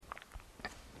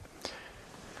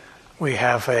we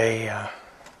have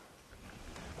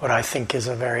what I think is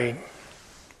a very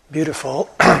beautiful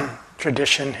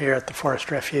tradition here at the Forest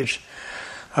Refuge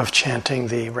of chanting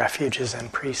the refuges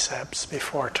and precepts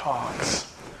before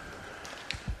talks.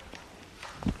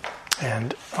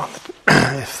 And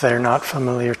if they're not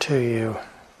familiar to you,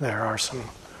 there are some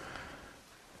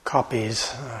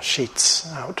copies, sheets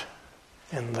out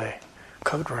in the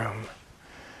coat room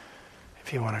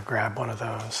if you want to grab one of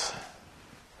those.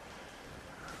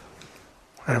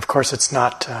 And of course it's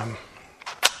not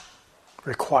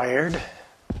required.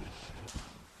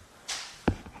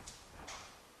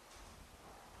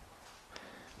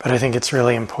 But I think it's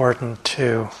really important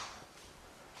to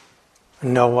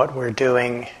know what we're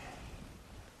doing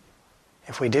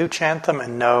if we do chant them,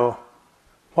 and know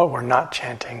what we're not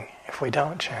chanting if we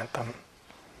don't chant them.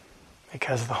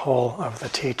 Because the whole of the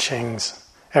teachings,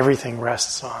 everything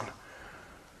rests on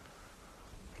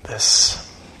this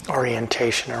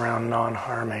orientation around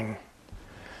non-harming.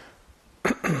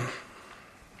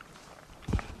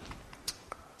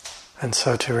 And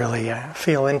so to really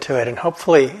feel into it, and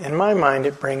hopefully, in my mind,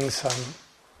 it brings some,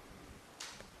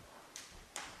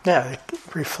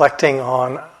 reflecting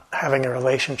on having a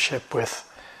relationship with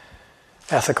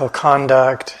ethical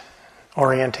conduct,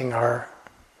 orienting our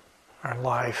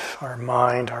life, our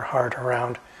mind, our heart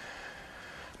around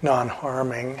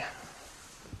non-harming,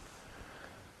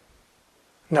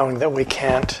 knowing that we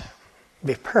can't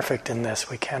be perfect in this,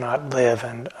 we cannot live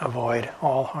and avoid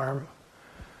all harm.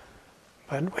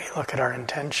 But we look at our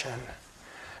intention.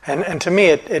 And to me,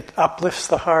 it uplifts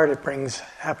the heart, it brings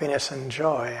happiness and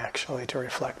joy, actually, to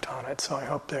reflect on it. So I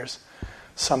hope there's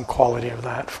some quality of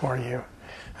that for you.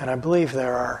 And I believe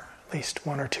there are at least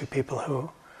one or two people who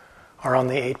are on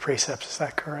the 8 precepts, is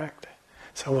that correct?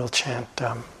 So we'll chant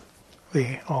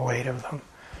all 8 of them.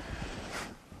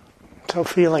 So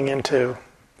feeling into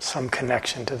some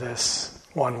connection to this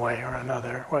one way or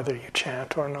another, whether you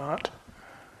chant or not.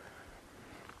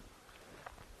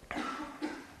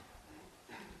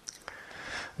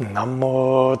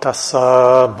 Namo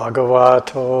tassa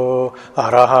bhagavato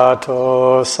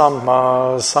arahato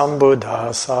samma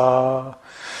sambuddhassa.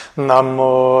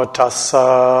 Namo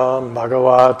tassa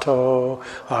bhagavato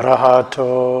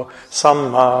arahato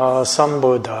samma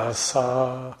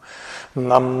sambuddhassa.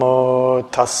 Namo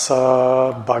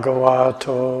tassa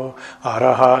bhagavato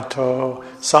arahato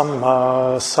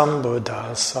samma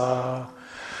sambuddhassa.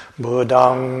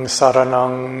 Buddhaṃ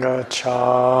saranang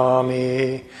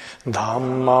gacchāmi,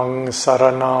 Dhammang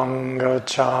saranang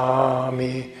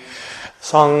gacchāmi,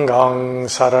 Sanghang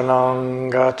saranang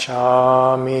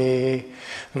gacchāmi,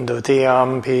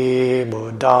 Dutiyampi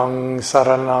buddhaṃ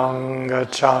saranang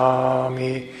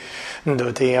gacchāmi,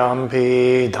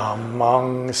 Dutiyampi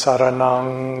dhammang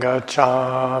saranang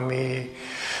gacchāmi,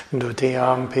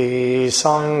 Dutiyampi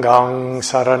sanghang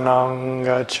saranang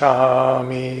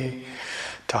gacchāmi,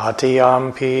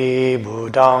 Tatiyampi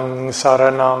buddhaṃ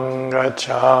saranang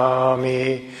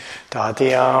gacchāmi,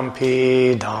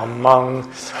 Tatiyampi dhammang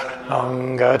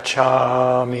saranang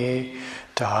gacchāmi,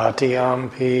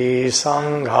 Tatiyampi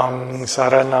sanghang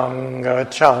saranang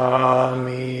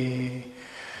gacchāmi.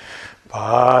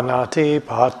 Panati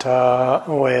pata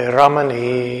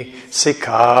veramani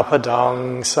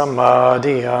sikkhapadang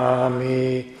samadhiyami.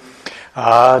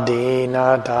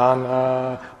 Adina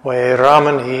dana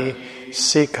veramani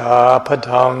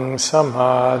sikkhapadang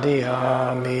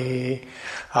samadhiyami.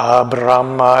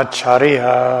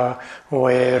 Abrahmacharya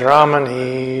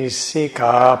veramani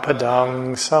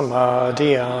sikkhapadang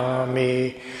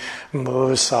samadhiyami.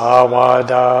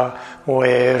 Musavada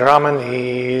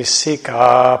veramani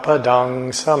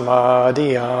sikkhapadang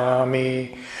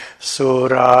samadhiyami.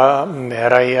 Sura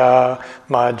meraya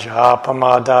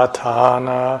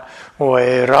majjapamadhatthana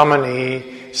veramani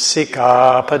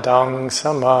sikkhapadang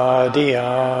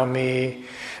samadhiyami.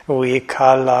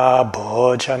 Vikala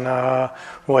bhojana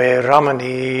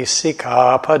veramani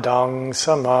sikkhapadang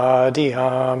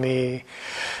samadhiyami.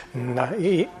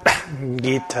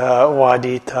 Gita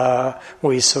vadita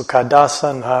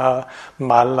visukadasana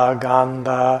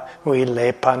malaganda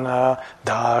vilepana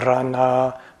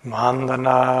dharana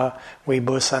mandana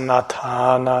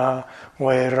vibhusanatthana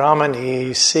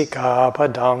veramani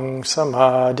sikkhapadang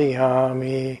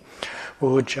samadhiyami.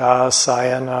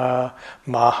 Ujjasayana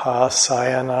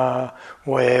mahasayana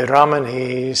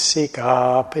veramani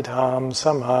sikkhapadang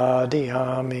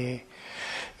samadhiyami.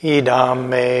 Idam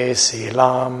me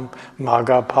silam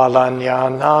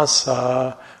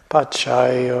magapalanyanasa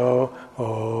pachayo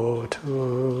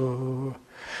otu.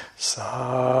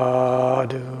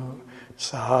 Sadhu,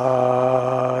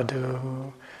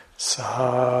 sadhu,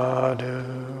 sadhu.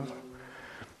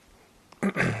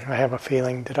 I have a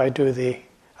feeling, did I do the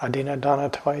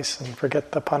Adinadana twice and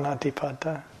forget the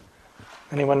Panatipada?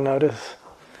 Anyone notice?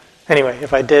 Anyway,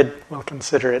 if I did, we'll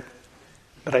consider it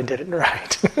that I did it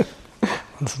right.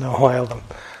 Once in a while,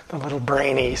 the little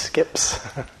brainy skips.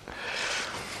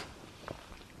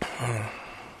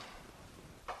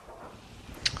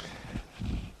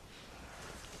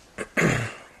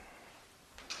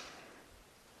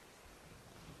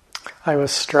 I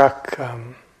was struck a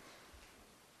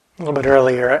little bit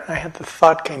earlier. I had the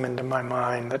thought came into my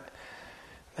mind that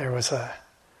there was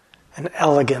an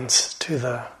elegance to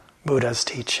the Buddha's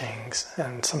teachings,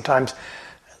 and sometimes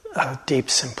a deep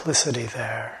simplicity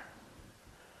there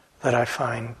that I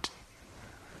find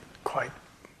quite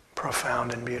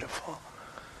profound and beautiful.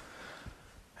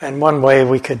 And one way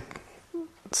we could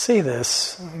see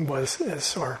this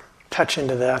or touch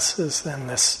into this is in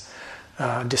this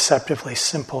deceptively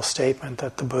simple statement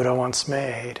that the Buddha once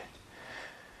made.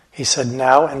 He said,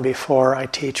 "Now and before I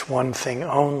teach one thing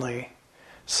only,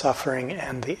 suffering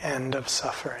and the end of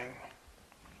suffering."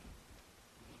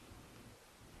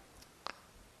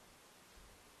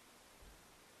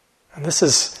 And this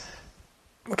is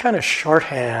a kind of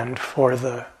shorthand for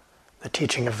the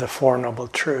teaching of the Four Noble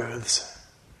Truths.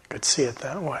 You could see it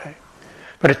that way.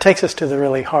 But it takes us to the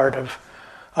really heart of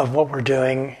what we're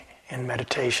doing in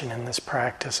meditation, in this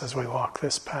practice as we walk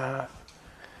this path.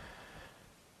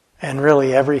 And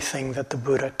really everything that the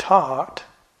Buddha taught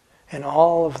in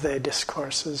all of the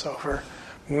discourses over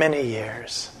many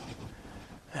years,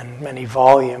 and many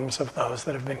volumes of those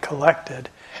that have been collected,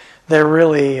 they're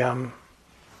really an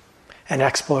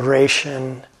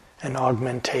exploration and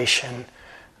augmentation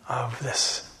of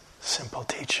this simple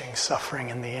teaching,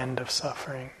 suffering and the end of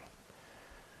suffering.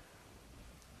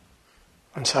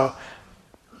 And so,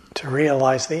 to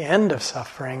realize the end of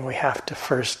suffering, we have to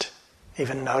first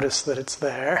even notice that it's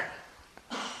there,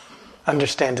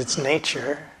 understand its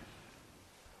nature.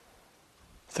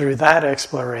 Through that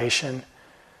exploration,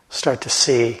 start to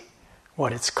see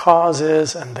what its cause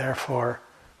is, and therefore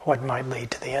what might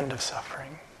lead to the end of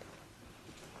suffering.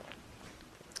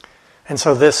 And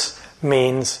so this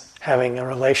means having a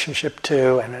relationship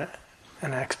to and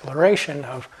an exploration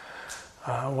of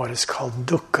what is called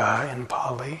dukkha in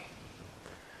Pali.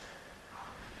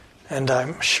 And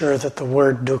I'm sure that the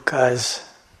word dukkha is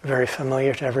very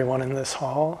familiar to everyone in this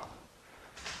hall.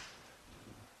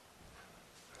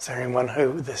 Is there anyone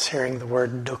who is hearing the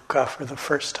word dukkha for the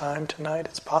first time tonight?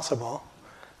 It's possible.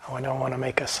 Oh, I don't want to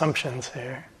make assumptions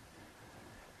here.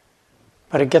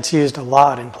 But it gets used a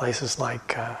lot in places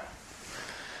like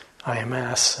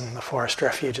IMS, and the Forest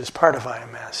Refuge is part of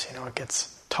IMS. It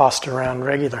gets tossed around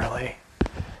regularly.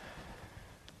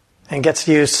 And gets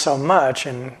used so much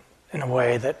in a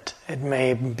way that it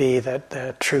may be that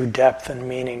the true depth and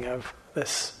meaning of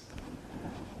this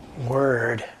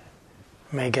word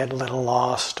may get a little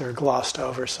lost or glossed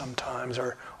over sometimes,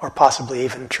 or possibly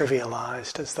even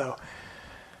trivialized, as though,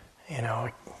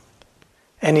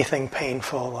 anything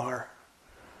painful or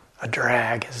a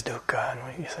drag is dukkha,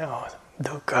 and you say, oh,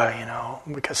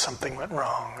 dukkha, because something went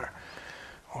wrong,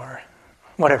 or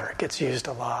whatever. It gets used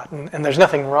a lot, and there's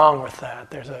nothing wrong with that.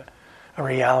 There's a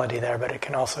reality there, but it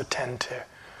can also tend to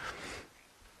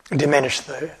diminish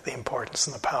the importance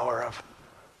and the power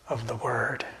of the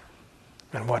word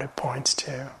and what it points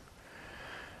to.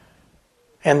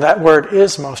 And that word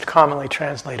is most commonly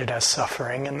translated as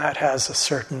suffering, and that has a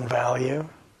certain value,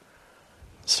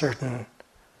 certain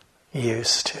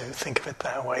use to think of it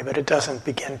that way, but it doesn't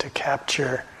begin to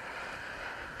capture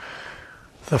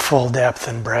the full depth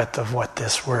and breadth of what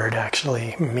this word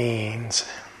actually means.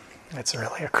 It's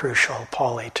really a crucial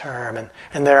Pali term,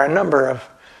 and there are a number of,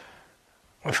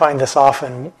 we find this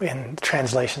often in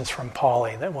translations from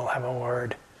Pali, that we'll have a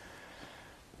word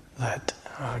that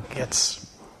gets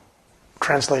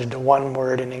translated to one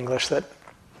word in English that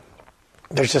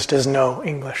there just is no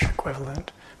English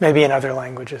equivalent. Maybe in other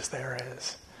languages there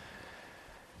is.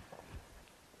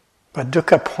 But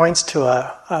dukkha points to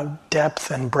a depth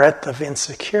and breadth of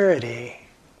insecurity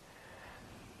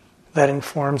that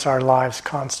informs our lives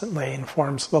constantly,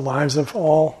 informs the lives of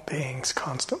all beings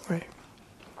constantly.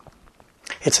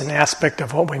 It's an aspect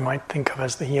of what we might think of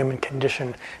as the human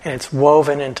condition, and it's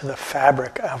woven into the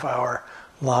fabric of our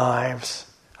lives,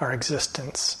 our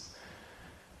existence.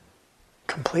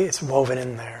 It's woven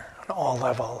in there on all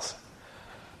levels.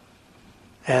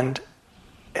 And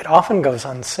it often goes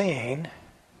unseen,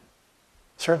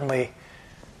 certainly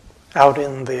out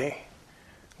in the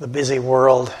busy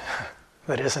world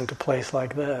that isn't a place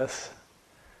like this.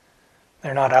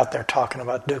 They're not out there talking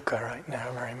about dukkha right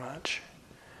now very much.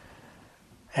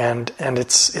 And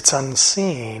it's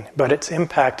unseen, but its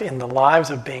impact in the lives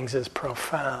of beings is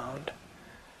profound.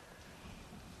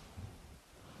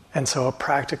 And so a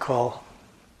practical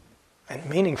and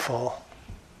meaningful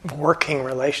working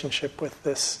relationship with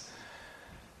this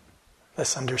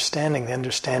understanding, the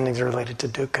understandings related to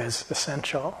dukkha, is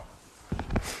essential.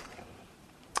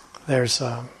 There's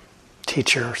a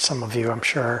teacher, some of you, I'm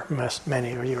sure,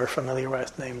 many of you are familiar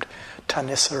with, named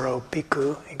Thanissaro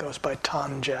Bhikkhu. He goes by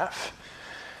Tan Jeff.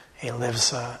 He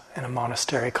lives in a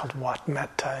monastery called Wat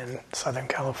Metta in Southern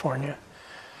California.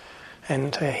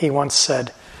 And he once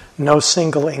said, "No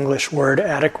single English word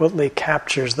adequately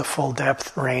captures the full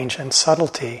depth, range, and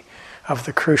subtlety of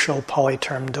the crucial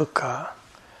polyterm dukkha.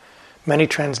 Many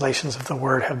translations of the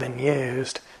word have been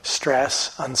used: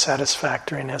 stress,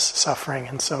 unsatisfactoriness, suffering,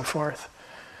 and so forth.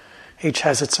 Each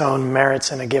has its own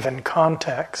merits in a given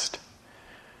context.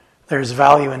 There is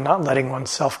value in not letting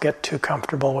oneself get too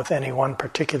comfortable with any one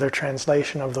particular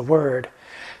translation of the word,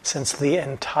 since the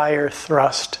entire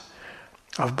thrust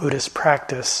of Buddhist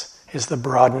practice is the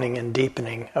broadening and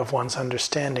deepening of one's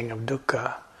understanding of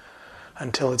dukkha,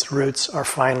 until its roots are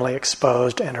finally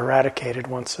exposed and eradicated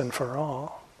once and for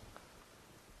all."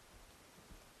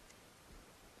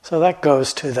 So that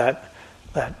goes to that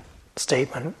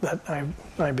statement that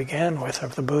I began with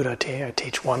of the Buddha. I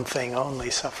teach one thing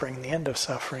only, suffering, the end of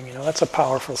suffering. That's a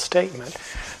powerful statement.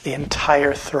 The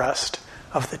entire thrust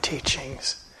of the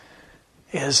teachings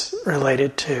is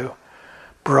related to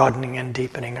broadening and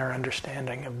deepening our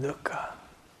understanding of dukkha.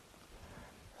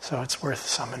 So it's worth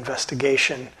some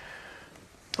investigation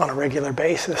on a regular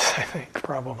basis, I think,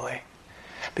 probably.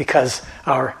 Because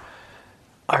our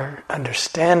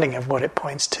understanding of what it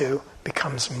points to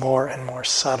becomes more and more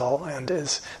subtle, and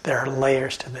there are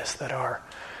layers to this that are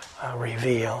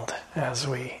revealed as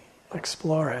we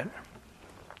explore it.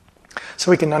 So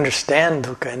we can understand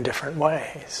dukkha in different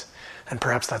ways, and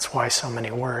perhaps that's why so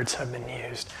many words have been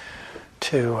used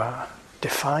to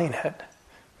define it.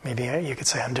 Maybe you could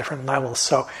say on different levels.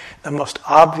 So the most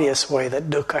obvious way that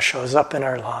dukkha shows up in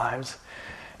our lives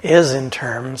is in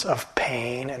terms of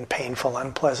pain and painful,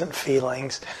 unpleasant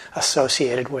feelings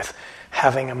associated with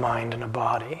having a mind and a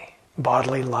body.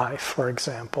 Bodily life, for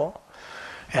example.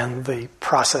 And the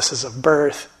processes of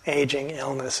birth, aging,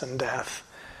 illness, and death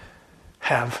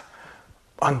have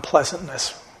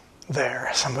unpleasantness there.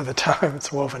 Some of the time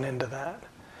it's woven into that.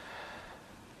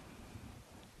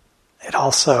 It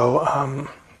also, on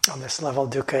this level,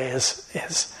 dukkha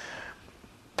is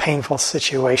painful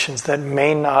situations that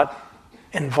may not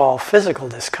involve physical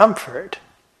discomfort,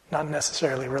 not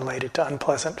necessarily related to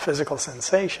unpleasant physical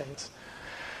sensations,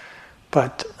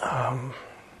 but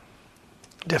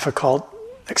difficult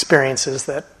experiences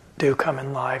that do come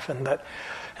in life, and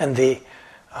the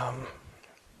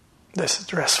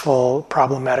stressful,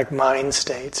 problematic mind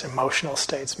states, emotional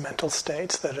states, mental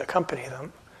states that accompany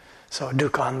them. So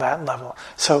dukkha on that level.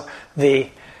 So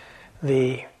the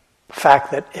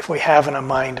fact that if we have in a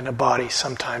mind and a body,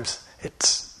 sometimes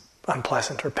it's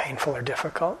unpleasant or painful or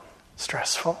difficult,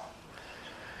 stressful.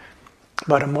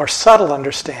 But a more subtle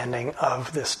understanding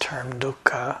of this term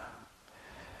dukkha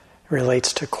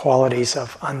relates to qualities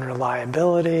of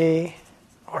unreliability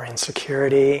or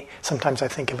insecurity. Sometimes I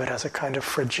think of it as a kind of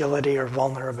fragility or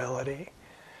vulnerability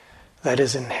that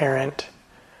is inherent,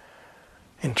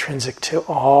 intrinsic to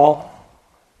all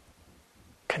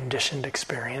conditioned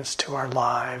experience, to our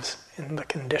lives in the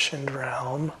conditioned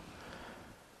realm,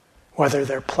 whether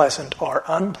they're pleasant or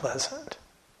unpleasant.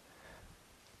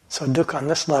 So dukkha on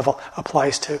this level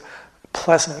applies to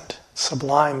pleasant,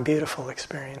 sublime, beautiful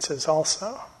experiences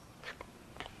also.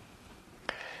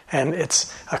 And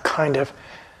it's a kind of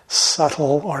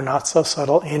subtle or not so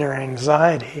subtle inner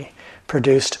anxiety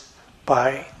produced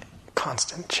by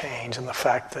constant change and the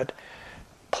fact that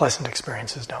pleasant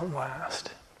experiences don't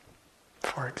last,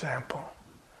 for example.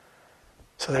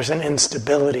 So there's an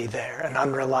instability there, an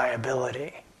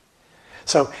unreliability.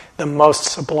 So the most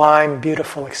sublime,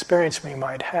 beautiful experience we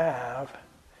might have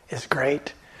is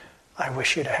great. I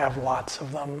wish you to have lots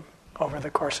of them over the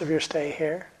course of your stay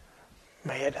here.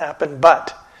 May it happen.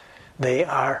 But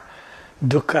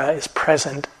dukkha is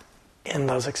present in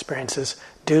those experiences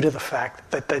due to the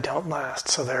fact that they don't last.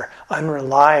 So they're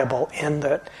unreliable in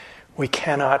that we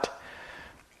cannot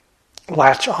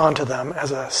latch onto them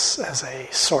as a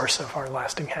source of our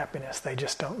lasting happiness. They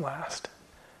just don't last.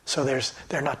 So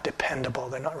they're not dependable,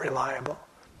 they're not reliable.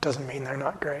 Doesn't mean they're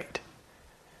not great.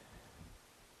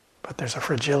 But there's a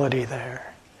fragility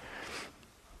there.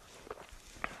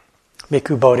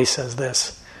 Bhikkhu Bodhi says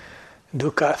this: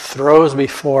 dukkha throws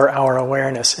before our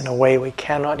awareness in a way we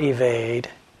cannot evade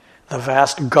the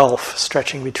vast gulf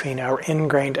stretching between our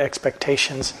ingrained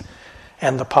expectations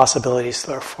and the possibilities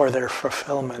for their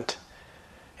fulfillment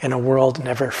in a world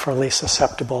never fully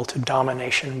susceptible to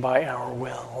domination by our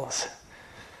wills.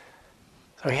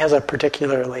 So he has a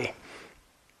particular way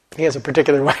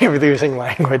of using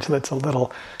language that's a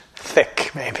little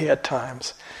thick, maybe at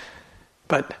times.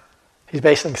 But he's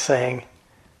basically saying,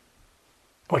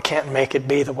 we can't make it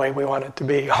be the way we want it to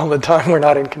be all the time. We're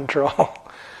not in control.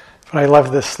 But I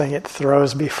love this thing. It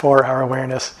throws before our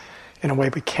awareness in a way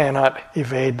we cannot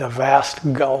evade the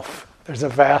vast gulf. There's a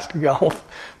vast gulf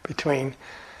between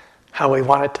how we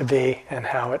want it to be and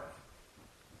how it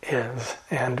is.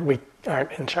 And we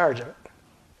aren't in charge of it.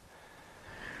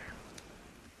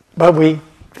 But we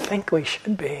think we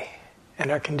should be. And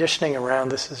our conditioning around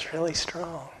this is really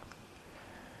strong.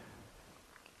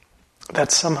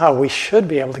 That somehow we should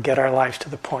be able to get our lives to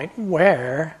the point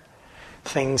where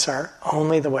things are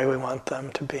only the way we want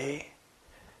them to be.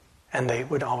 And they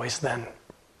would always then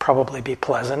probably be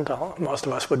pleasant. Most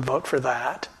of us would vote for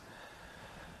that.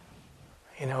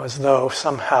 As though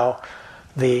somehow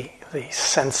the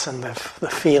sense and the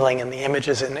feeling and the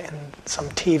images in some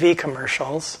TV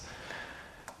commercials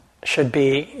should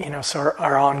be, sort of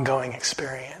our ongoing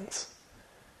experience.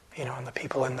 And the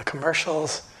people in the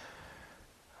commercials,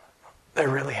 they're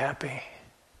really happy.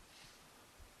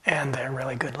 And they're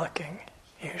really good looking,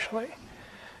 usually.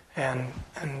 And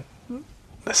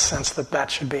the sense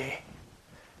that should be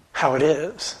how it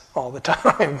is all the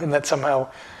time. And that somehow,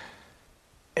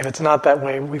 if it's not that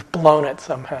way, we've blown it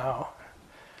somehow.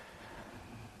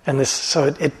 And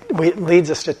it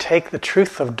leads us to take the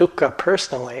truth of dukkha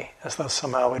personally, as though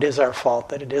somehow it is our fault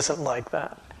that it isn't like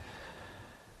that.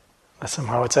 That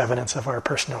somehow it's evidence of our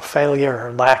personal failure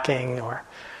or lacking or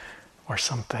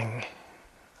something.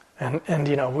 And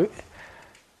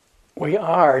we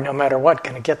are, no matter what,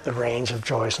 going to get the range of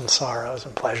joys and sorrows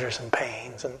and pleasures and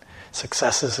pains and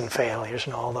successes and failures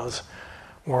and all those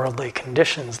worldly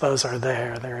conditions. Those are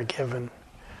there, they're a given.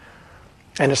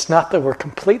 And it's not that we're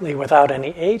completely without any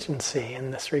agency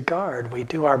in this regard. We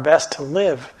do our best to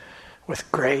live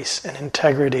with grace and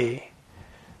integrity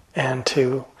and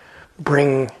to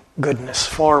bring goodness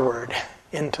forward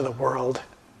into the world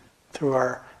through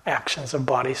our actions of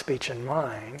body, speech, and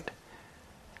mind.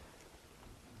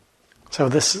 So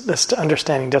this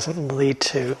understanding doesn't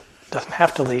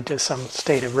have to lead to some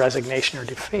state of resignation or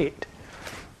defeat.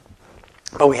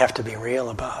 But we have to be real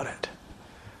about it.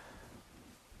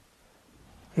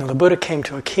 Now, the Buddha came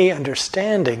to a key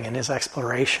understanding in his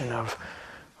exploration of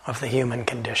the human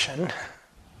condition,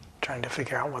 trying to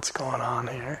figure out what's going on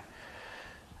here.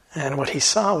 And what he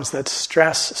saw was that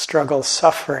stress, struggle,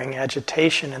 suffering,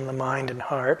 agitation in the mind and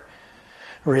heart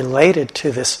related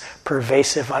to this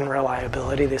pervasive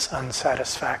unreliability, this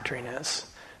unsatisfactoriness,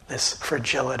 this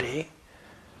fragility,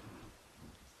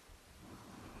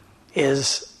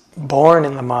 is born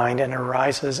in the mind and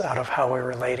arises out of how we're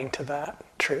relating to that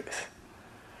truth.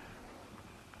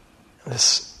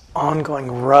 This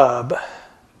ongoing rub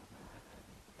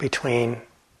between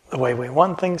the way we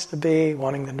want things to be,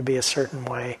 wanting them to be a certain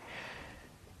way,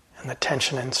 and the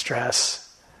tension and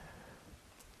stress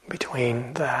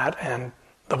between that and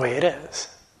the way it is.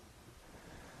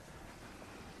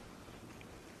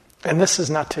 And this is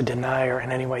not to deny or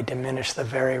in any way diminish the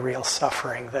very real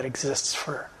suffering that exists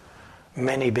for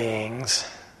many beings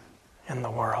in the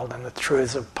world, and the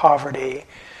truths of poverty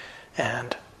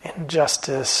and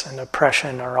injustice and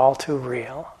oppression are all too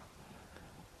real.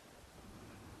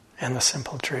 And the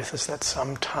simple truth is that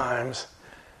sometimes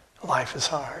life is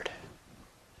hard.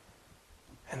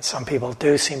 And some people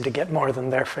do seem to get more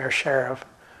than their fair share of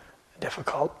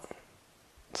difficult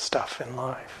stuff in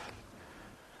life.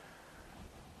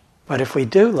 But if we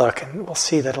do look, and we'll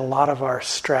see that a lot of our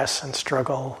stress and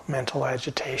struggle, mental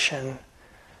agitation,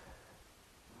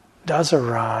 does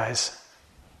arise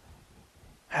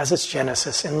as its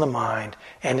genesis in the mind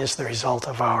and is the result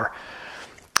of our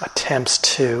attempts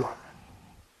to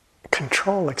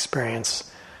control experience,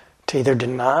 to either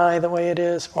deny the way it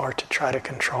is or to try to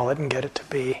control it and get it to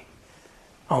be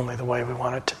only the way we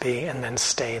want it to be and then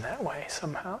stay that way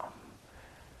somehow.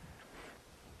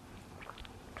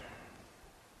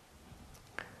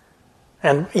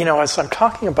 And, as I'm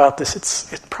talking about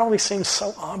this, it probably seems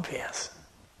so obvious.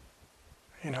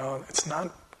 It's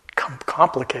not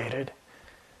complicated.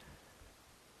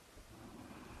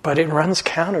 But it runs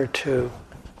counter to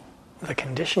the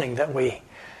conditioning that we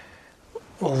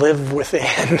live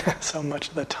within so much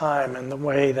of the time and the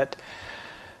way that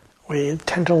we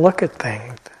tend to look at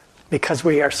things. Because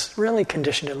we are really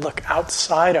conditioned to look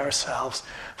outside ourselves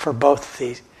for both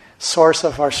the source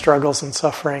of our struggles and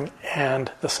suffering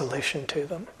and the solution to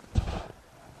them.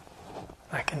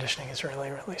 that conditioning is really,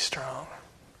 really strong.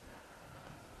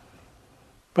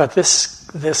 But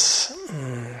this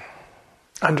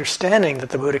understanding that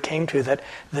the Buddha came to, that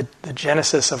the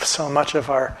genesis of so much of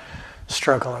our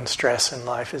struggle and stress in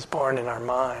life is born in our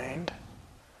mind,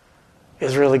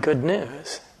 is really good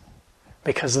news.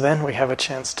 Because then we have a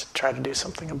chance to try to do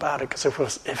something about it. Because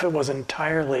if it was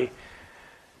entirely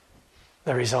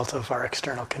the result of our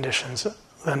external conditions,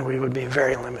 then we would be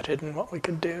very limited in what we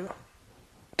could do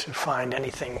to find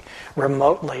anything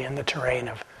remotely in the terrain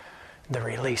of the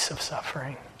release of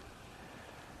suffering.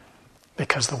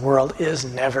 Because the world is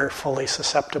never fully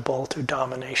susceptible to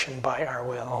domination by our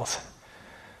wills,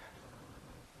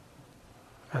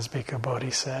 as Bhikkhu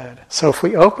Bodhi said. So if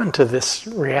we open to this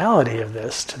reality of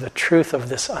this, to the truth of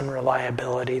this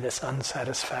unreliability, this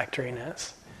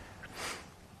unsatisfactoriness,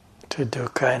 to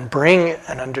dukkha, and bring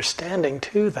an understanding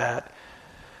to that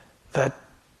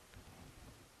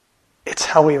it's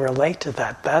how we relate to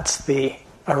that. That's the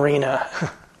arena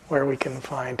where we can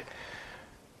find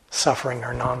suffering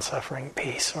or non-suffering,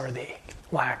 peace or the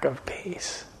lack of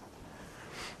peace.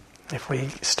 If we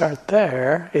start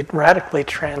there, it radically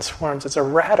transforms. It's a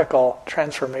radical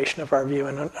transformation of our view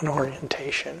and an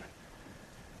orientation.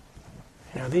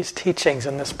 These teachings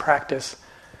and this practice,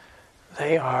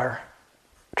 they are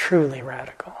truly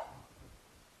radical.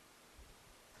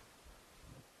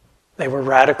 They were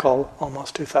radical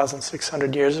almost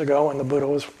 2,600 years ago when the Buddha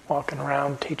was walking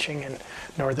around teaching in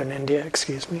northern India,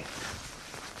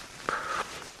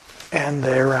 and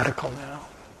they're radical now.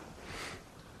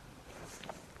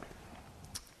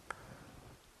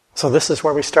 So this is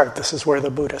where we start. This is where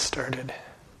the Buddha started.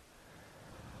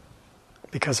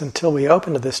 Because until we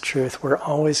open to this truth, we're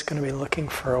always going to be looking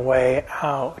for a way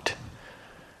out,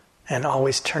 and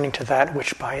always turning to that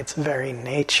which by its very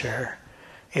nature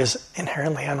is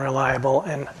inherently unreliable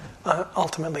and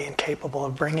ultimately incapable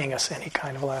of bringing us any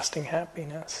kind of lasting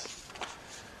happiness.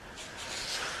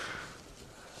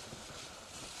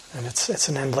 And it's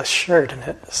an endless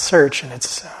search, and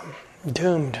it's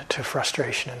doomed to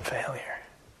frustration and failure.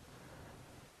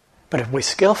 But if we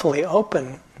skillfully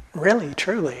open, really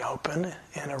truly open,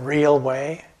 in a real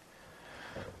way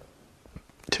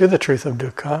to the truth of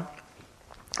dukkha,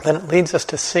 then it leads us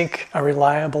to seek a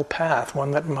reliable path,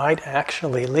 one that might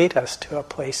actually lead us to a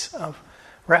place of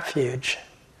refuge,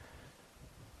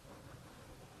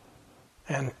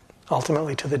 and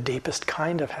ultimately to the deepest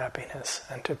kind of happiness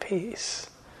and to peace.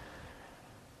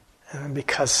 And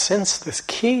because since this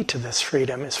key to this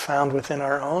freedom is found within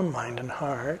our own mind and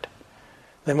heart,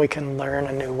 then we can learn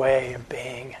a new way of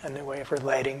being, a new way of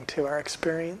relating to our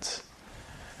experience,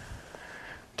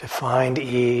 to find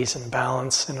ease and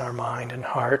balance in our mind and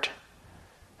heart,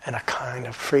 and a kind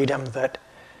of freedom that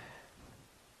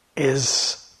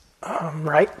is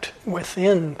right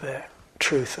within the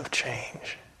truth of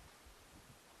change,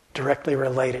 directly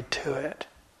related to it,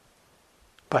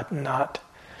 but not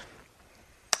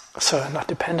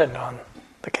dependent on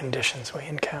the conditions we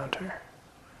encounter.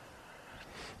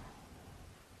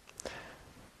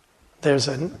 There's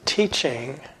a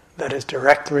teaching that is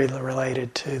directly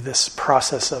related to this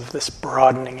process of this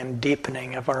broadening and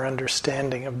deepening of our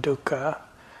understanding of dukkha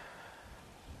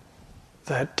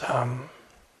that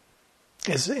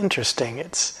is interesting.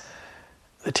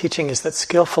 The teaching is that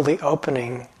skillfully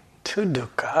opening to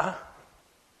dukkha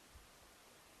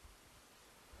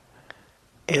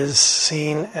is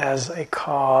seen as a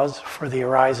cause for the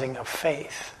arising of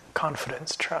faith,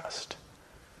 confidence, trust.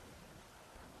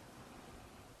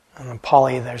 And in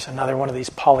Pali, there's another one of these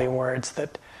Pali words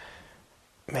that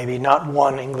maybe not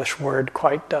one English word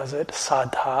quite does it,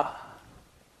 saddha.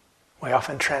 We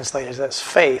often translate it as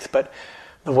faith, but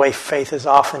the way faith is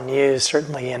often used,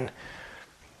 certainly in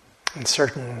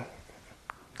certain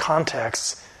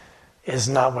contexts, is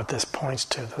not what this points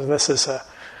to. This is a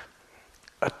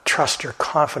trust or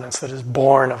confidence that is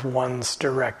born of one's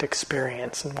direct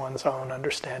experience and one's own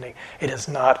understanding. It is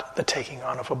not the taking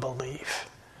on of a belief,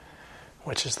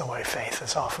 which is the way faith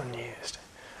is often used.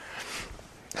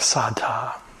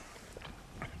 Saddha.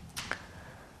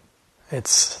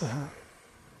 It's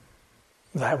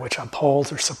that which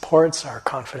upholds or supports our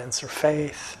confidence or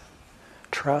faith,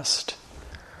 trust.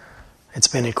 It's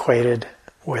been equated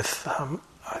with a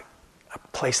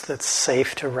place that's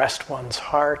safe to rest one's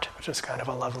heart, which is kind of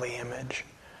a lovely image.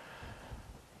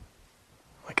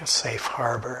 Like a safe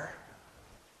harbor.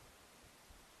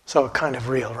 So a kind of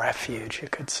real refuge, you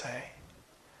could say.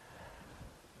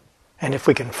 And if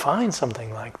we can find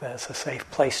something like this, a safe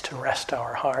place to rest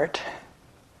our heart,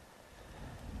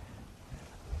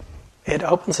 it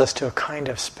opens us to a kind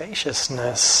of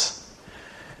spaciousness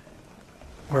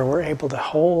where we're able to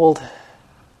hold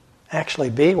actually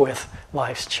be with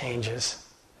life's changes.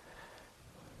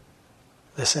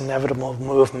 This inevitable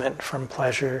movement from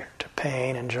pleasure to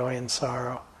pain and joy and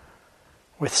sorrow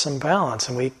with some balance.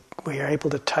 And we are able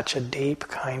to touch a deep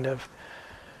kind of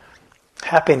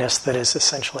happiness that is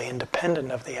essentially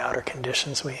independent of the outer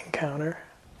conditions we encounter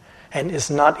and is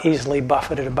not easily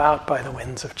buffeted about by the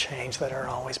winds of change that are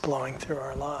always blowing through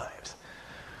our lives.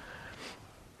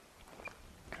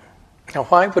 Now,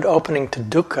 why would opening to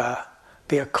dukkha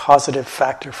be a causative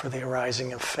factor for the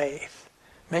arising of faith?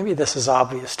 Maybe this is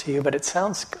obvious to you, but it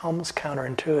sounds almost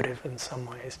counterintuitive in some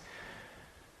ways.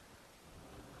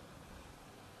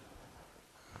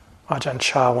 Ajahn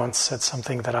Chah once said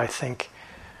something that I think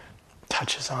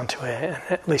touches onto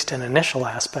at least an initial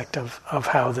aspect of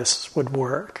how this would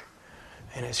work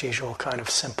in his usual kind of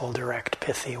simple, direct,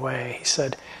 pithy way. He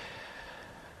said,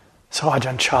 so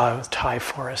Ajahn Chah, was Thai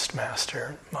forest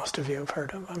master, most of you have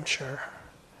heard of, I'm sure.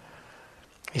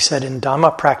 He said, in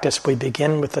Dhamma practice we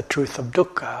begin with the truth of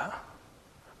dukkha,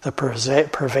 the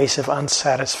pervasive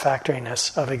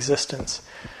unsatisfactoriness of existence.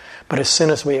 But as soon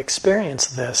as we experience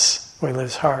this, we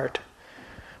lose heart.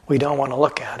 We don't want to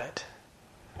look at it.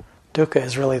 Dukkha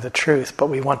is really the truth, but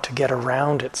we want to get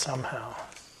around it somehow.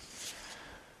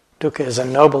 Dukkha is a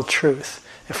noble truth.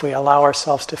 If we allow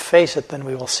ourselves to face it, then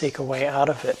we will seek a way out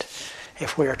of it.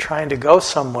 If we are trying to go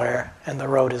somewhere and the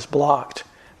road is blocked,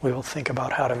 we will think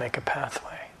about how to make a pathway.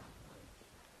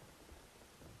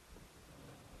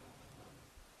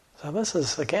 So this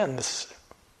is, again, this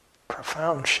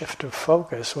profound shift of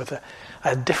focus with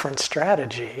a different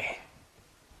strategy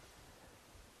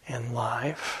in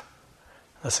life.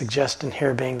 The suggestion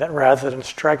here being that rather than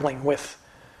struggling with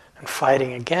and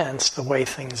fighting against the way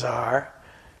things are,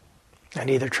 and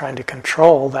either trying to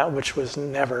control that which was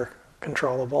never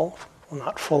controllable,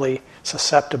 not fully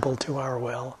susceptible to our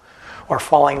will, or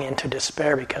falling into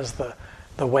despair because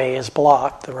the way is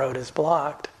blocked, the road is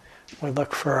blocked, we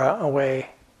look for a way.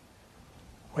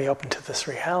 We open to this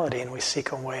reality and we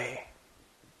seek a way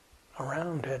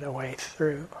around it, a way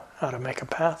through, how to make a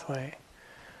pathway.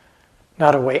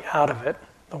 Not a way out of it,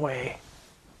 the way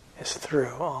is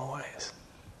through always.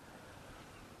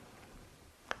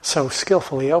 So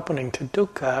skillfully opening to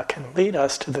dukkha can lead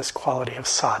us to this quality of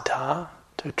saddha,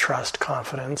 to trust,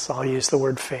 confidence. I'll use the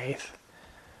word faith.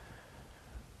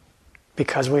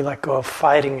 Because we let go of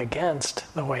fighting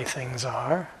against the way things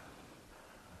are.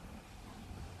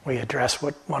 We address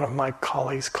what one of my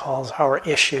colleagues calls our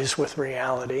issues with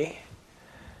reality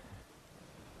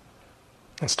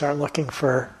and start looking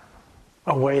for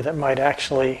a way that might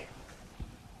actually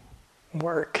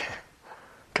work,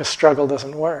 because struggle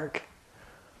doesn't work.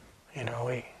 You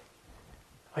know,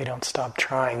 we don't stop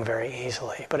trying very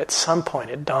easily, but at some point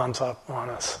it dawns up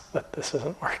on us that this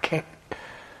isn't working.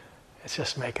 It's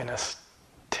just making us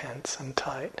tense and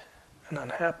tight and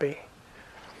unhappy.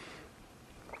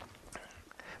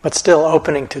 But still,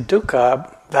 opening to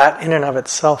dukkha, that in and of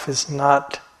itself is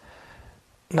not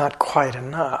quite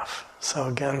enough. So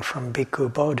again, from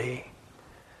Bhikkhu Bodhi,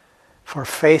 for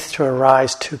faith to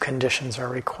arise, two conditions are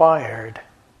required.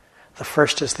 The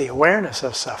first is the awareness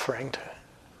of suffering,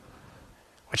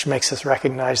 which makes us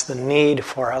recognize the need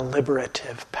for a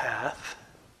liberative path.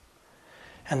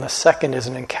 And the second is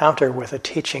an encounter with a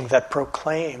teaching that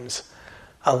proclaims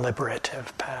a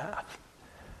liberative path.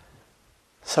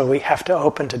 So we have to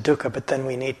open to dukkha, but then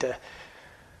we need to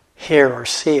hear or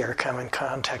see or come in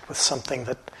contact with something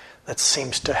that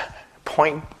seems to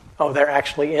point, oh, there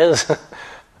actually is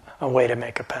a way to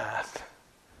make a path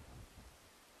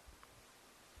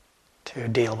to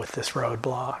deal with this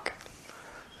roadblock.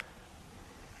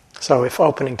 So if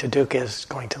opening to dukkha is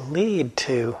going to lead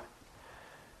to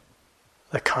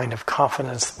the kind of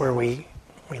confidence where we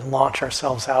launch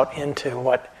ourselves out into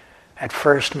what at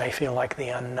first may feel like the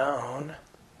unknown,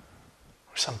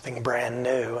 or something brand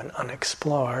new and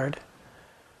unexplored,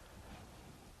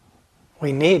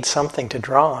 we need something to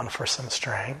draw on for some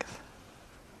strength,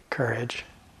 courage,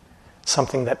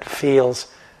 something that feels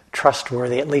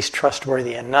trustworthy, at least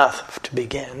trustworthy enough to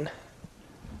begin.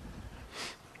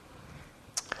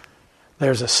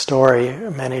 There's a story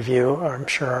many of you, I'm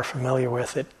sure, are familiar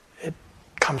with. It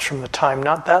comes from the time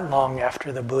not that long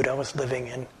after the Buddha was living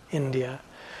in India.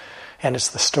 And it's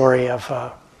the story of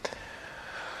a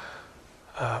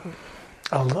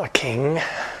king,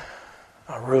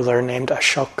 a ruler named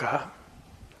Ashoka.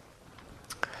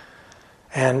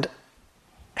 And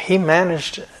he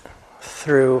managed,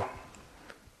 through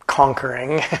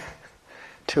conquering,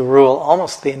 to rule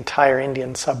almost the entire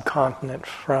Indian subcontinent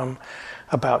from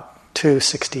about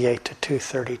 268 to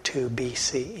 232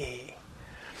 BCE.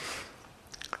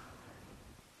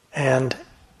 And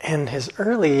in his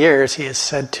early years, he is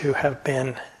said to have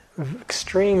been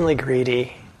extremely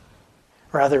greedy,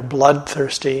 rather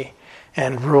bloodthirsty,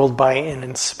 and ruled by an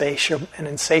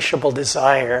insatiable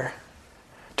desire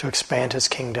to expand his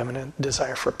kingdom and a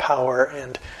desire for power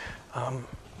and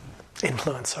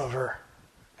influence over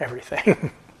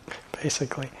everything,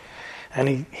 basically.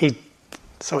 And he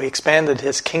expanded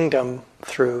his kingdom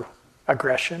through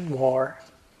aggression, war,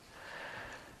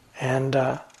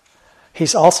 and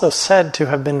he's also said to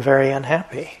have been very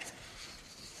unhappy.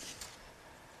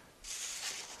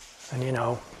 And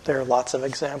there are lots of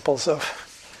examples of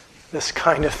this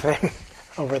kind of thing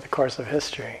over the course of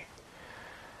history.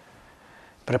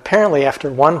 But apparently after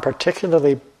one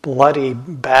particularly bloody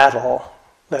battle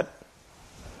that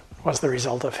was the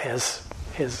result of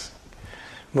his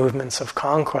movements of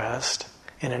conquest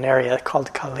in an area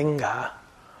called Kalinga,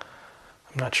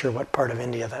 I'm not sure what part of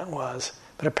India that was,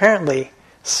 but apparently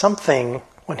something,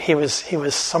 when he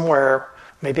was somewhere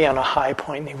maybe on a high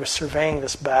point, and he was surveying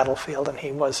this battlefield, and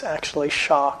he was actually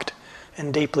shocked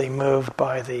and deeply moved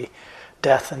by the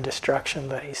death and destruction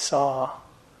that he saw.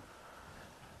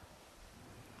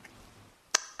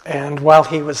 And while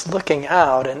he was looking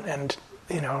out and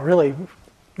really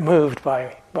moved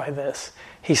by this,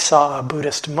 he saw a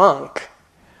Buddhist monk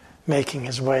making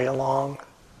his way along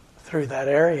through that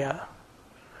area.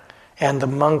 And the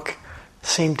monk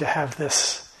seemed to have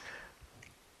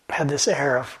had this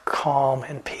air of calm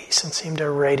and peace, and seemed to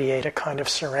radiate a kind of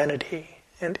serenity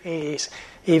and ease,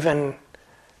 even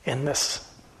in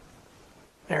this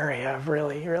area of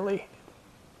really, really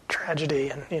tragedy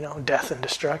and death and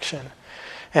destruction.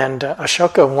 And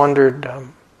Ashoka wondered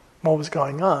what was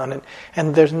going on,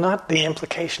 and there's not, the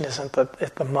implication isn't that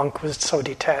if the monk was so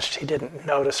detached he didn't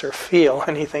notice or feel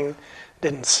anything,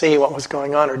 didn't see what was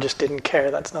going on, or just didn't care.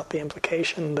 That's not the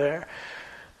implication there.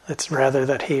 It's rather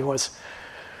that he was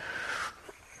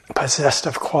possessed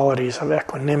of qualities of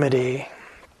equanimity,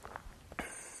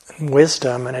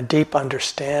 wisdom, and a deep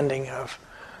understanding of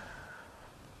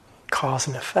cause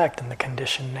and effect and the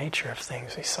conditioned nature of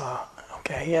things. He saw,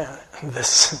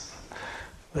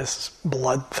 this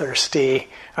bloodthirsty,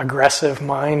 aggressive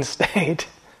mind state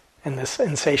and this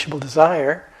insatiable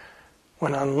desire,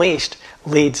 when unleashed,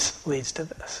 leads to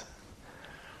this.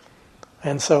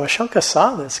 And so Ashoka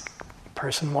saw this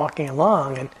person walking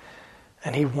along,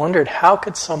 and he wondered, how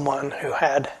could someone who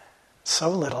had so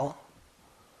little,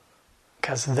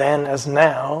 because then as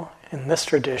now, in this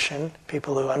tradition,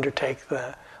 people who undertake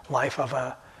the life of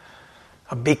a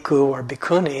bhikkhu or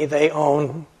bhikkhuni, they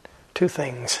own two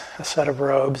things: a set of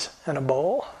robes and a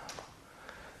bowl.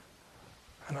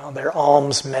 They're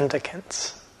alms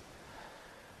mendicants.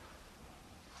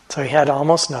 So he had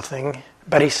almost nothing,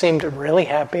 but he seemed really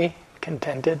happy,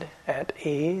 contented, at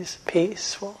ease,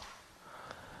 peaceful.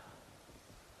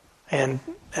 And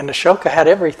Ashoka had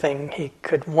everything he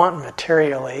could want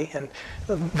materially, and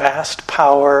vast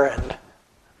power and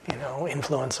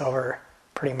influence over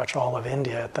pretty much all of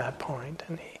India at that point.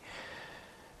 And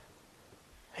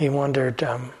he wondered,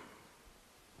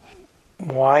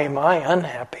 why am I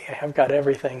unhappy? I have got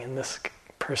everything, and this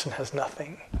person has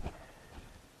nothing.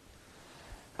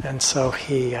 And so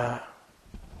he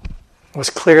was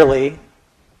clearly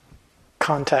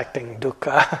contacting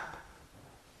dukkha,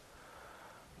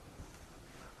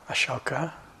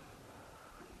 Ashoka,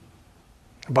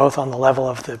 both on the level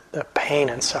of the pain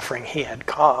and suffering he had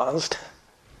caused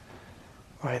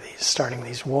by starting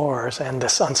these wars, and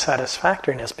this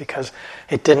unsatisfactoriness because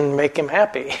it didn't make him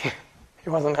happy. He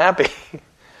wasn't happy. It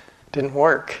didn't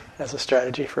work as a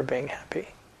strategy for being happy.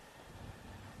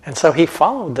 And so he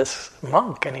followed this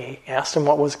monk, and he asked him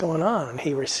what was going on, and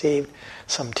he received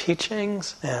some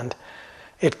teachings, and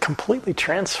it completely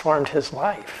transformed his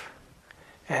life.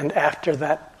 And after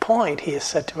that point, he is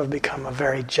said to have become a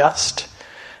very just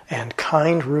and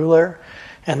kind ruler.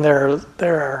 And there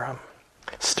are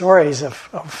stories of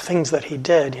things that he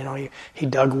did. He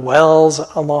dug wells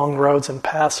along roads and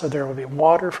paths so there would be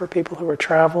water for people who were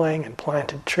traveling, and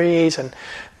planted trees and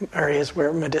areas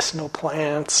where medicinal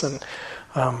plants, and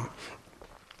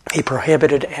he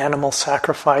prohibited animal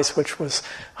sacrifice, which was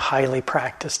highly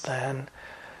practiced then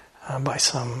by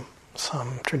some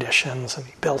traditions, and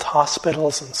he built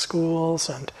hospitals and schools,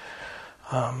 and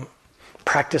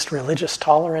practiced religious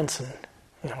tolerance,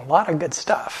 and a lot of good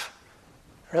stuff.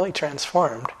 Really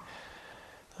transformed.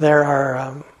 There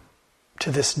are,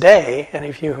 to this day, any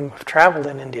of you who have traveled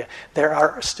in India, there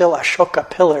are still Ashoka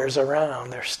pillars around.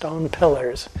 They're stone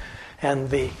pillars, and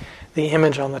the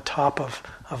image on the top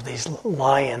of these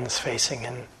lions facing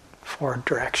in 4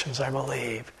 directions, I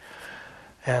believe.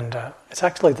 And it's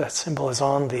actually, that symbol is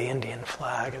on the Indian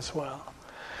flag as well.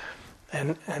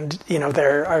 And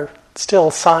there are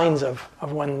still signs of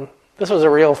when this was a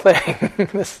real thing.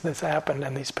 this happened,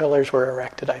 and these pillars were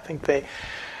erected. I think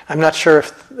I'm not sure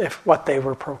if what they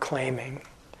were proclaiming,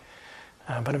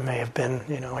 but it may have been,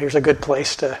 here's a good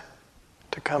place to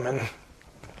come and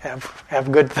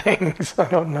have good things. I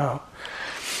don't know.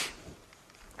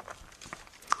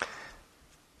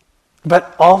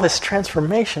 But all this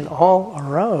transformation all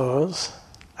arose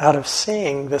out of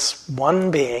seeing this one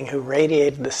being who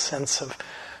radiated this sense of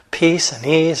peace and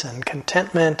ease and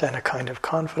contentment and a kind of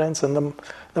confidence. And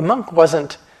the monk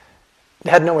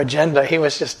had no agenda. He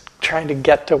was just trying to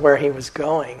get to where he was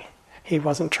going. He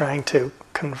wasn't trying to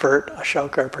convert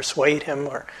Ashoka or persuade him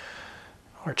or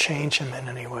change him in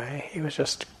any way. He was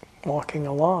just walking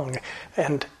along.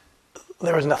 And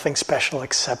there was nothing special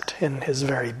except in his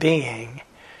very being.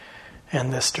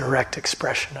 And this direct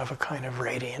expression of a kind of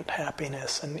radiant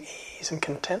happiness and ease and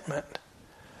contentment.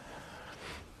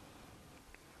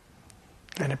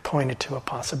 And it pointed to a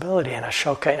possibility, and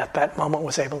Ashoka at that moment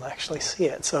was able to actually see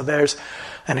it. So there's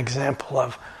an example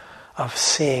of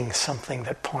seeing something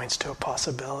that points to a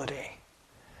possibility.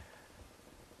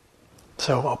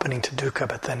 So opening to dukkha,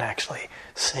 but then actually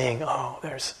seeing,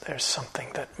 there's something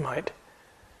that might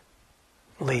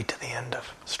lead to the end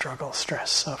of struggle, stress,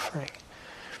 suffering.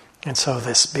 And so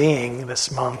this being,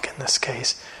 this monk in this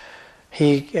case,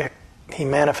 he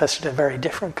manifested a very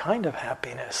different kind of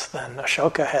happiness than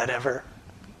Ashoka had ever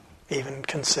even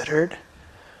considered.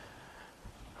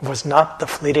 It was not the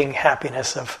fleeting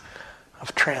happiness of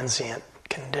transient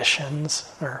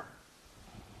conditions or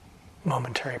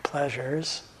momentary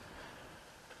pleasures.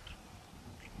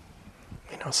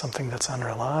 Something that's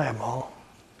unreliable,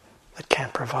 that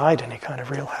can't provide any kind of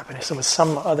real happiness. It was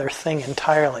some other thing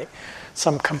entirely.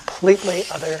 Some completely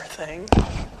other thing.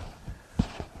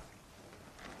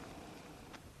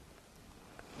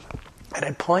 And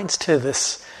it points to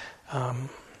this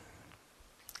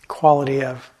quality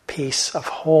of peace, of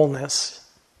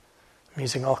wholeness. I'm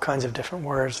using all kinds of different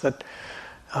words that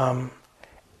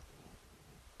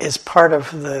is part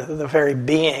of the very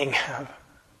being, of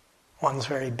one's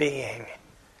very being.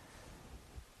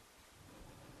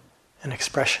 An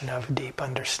expression of deep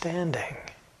understanding.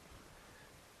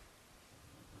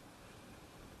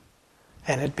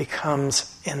 And it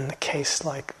becomes, in the case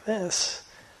like this,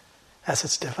 as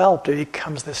it's developed, it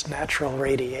becomes this natural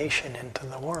radiation into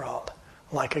the world,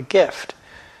 like a gift.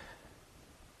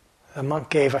 The monk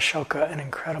gave Ashoka an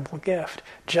incredible gift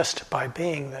just by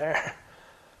being there.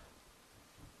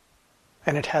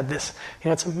 And it had this,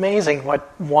 it's amazing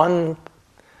what one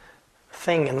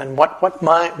thing and then what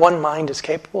one mind is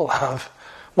capable of.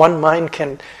 One mind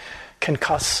can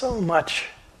cause so much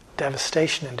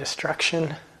devastation and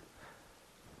destruction.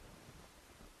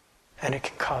 And it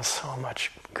can cause so much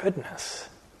goodness.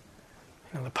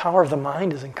 The power of the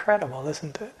mind is incredible,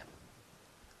 isn't it?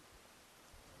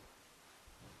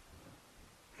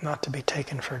 Not to be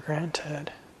taken for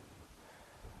granted.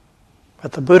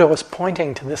 But the Buddha was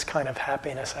pointing to this kind of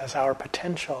happiness as our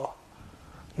potential,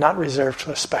 not reserved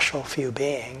for a special few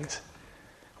beings.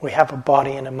 We have a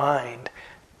body and a mind.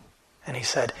 And he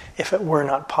said, if it were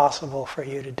not possible for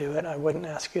you to do it, I wouldn't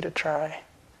ask you to try.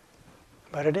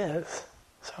 But it is.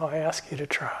 So I ask you to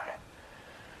try.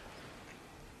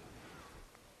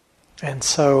 And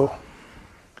so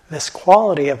this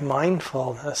quality of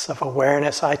mindfulness, of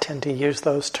awareness, I tend to use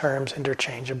those terms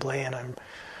interchangeably, and I'm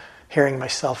hearing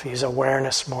myself use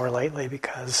awareness more lately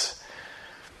because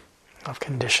of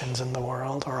conditions in the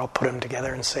world, or I'll put them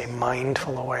together and say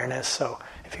mindful awareness. So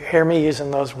if you hear me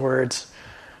using those words,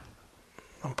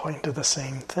 I'm pointing to the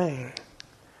same thing.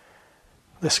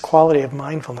 This quality of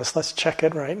mindfulness, let's check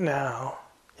it right now.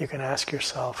 You can ask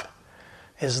yourself,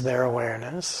 is there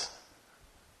awareness?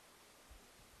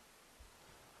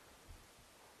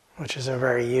 Which is a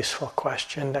very useful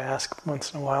question to ask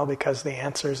once in a while because the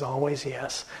answer is always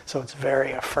yes. So it's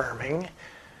very affirming.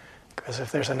 Because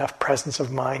if there's enough presence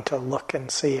of mind to look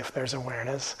and see if there's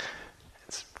awareness,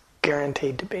 it's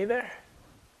guaranteed to be there.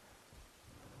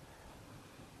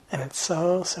 And it's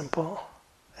so simple,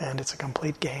 and it's a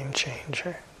complete game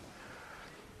changer.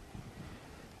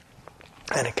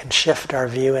 And it can shift our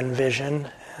view and vision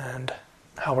and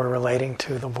how we're relating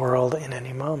to the world in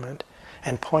any moment,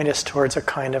 and point us towards a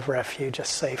kind of refuge, a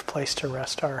safe place to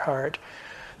rest our heart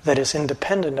that is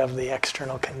independent of the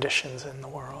external conditions in the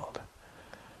world.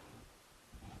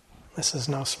 This is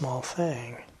no small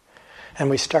thing. And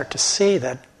we start to see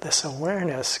that this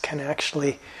awareness can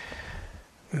actually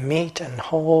meet and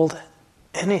hold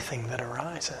anything that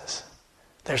arises.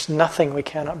 There's nothing we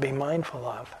cannot be mindful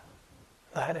of.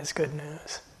 That is good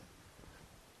news.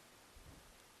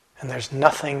 And there's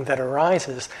nothing that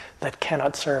arises that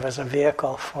cannot serve as a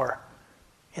vehicle for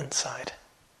insight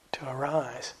to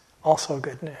arise. Also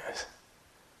good news.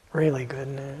 Really good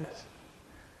news.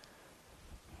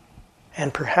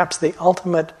 And perhaps the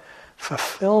ultimate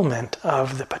fulfillment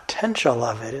of the potential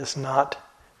of it is not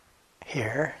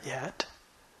here yet.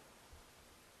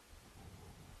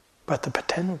 But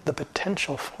the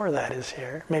potential for that is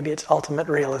here. Maybe its ultimate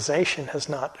realization has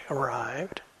not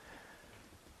arrived.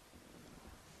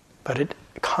 But it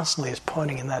constantly is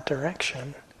pointing in that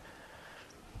direction.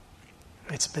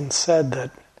 It's been said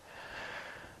that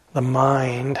the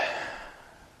mind,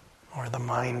 or the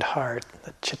mind-heart,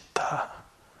 the citta,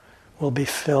 will be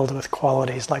filled with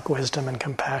qualities like wisdom and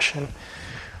compassion,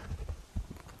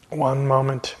 one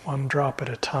moment, one drop at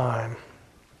a time.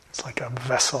 It's like a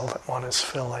vessel that one is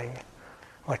filling,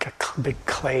 like a big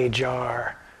clay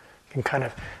jar. You can kind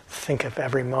of think of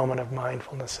every moment of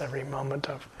mindfulness, every moment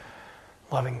of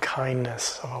loving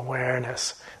kindness, of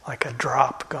awareness, like a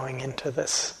drop going into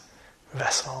this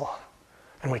vessel.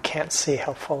 And we can't see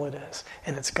how full it is.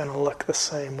 And it's going to look the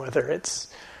same whether it's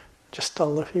just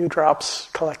a few drops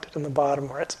collected in the bottom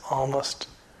or it's almost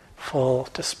full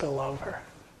to spill over.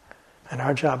 And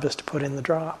our job is to put in the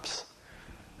drops.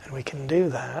 And we can do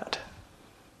that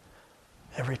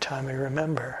every time we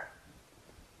remember.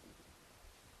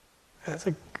 I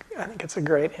think it's a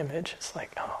great image. It's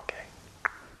like, oh, okay,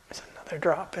 there's another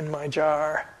drop in my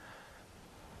jar.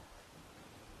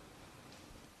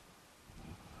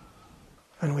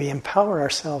 And we empower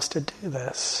ourselves to do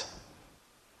this.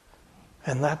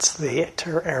 And that's the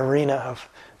arena of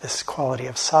this quality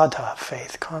of saddha,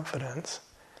 faith, confidence,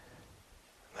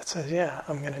 that says, yeah,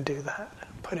 I'm going to do that.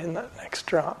 Put in that next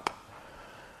drop.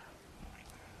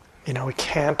 You know, we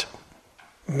can't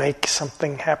make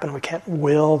something happen. We can't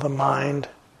will the mind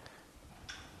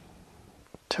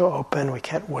to open. We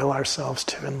can't will ourselves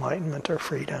to enlightenment or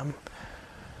freedom.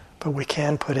 But we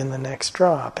can put in the next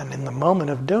drop. And in the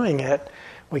moment of doing it,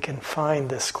 we can find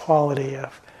this quality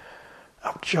of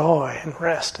joy and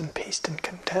rest and peace and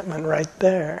contentment right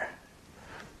there.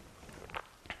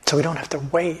 So we don't have to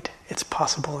wait. It's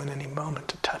possible in any moment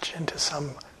to touch into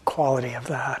some quality of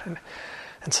that.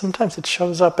 And sometimes it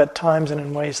shows up at times and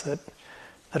in ways that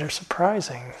are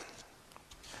surprising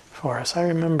for us. I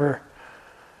remember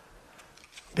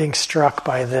being struck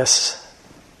by this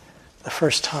the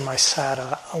first time I sat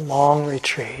a long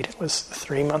retreat. It was a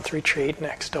 3-month retreat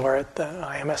next door at the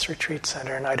IMS Retreat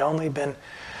Center, and I'd only been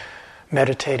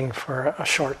meditating for a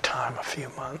short time, a few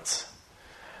months.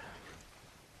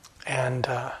 And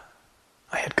I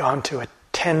had gone to a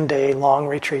 10-day long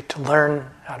retreat to learn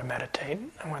how to meditate.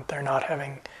 I went there not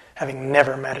having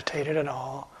never meditated at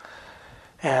all.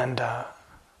 And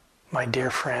my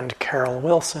dear friend Carol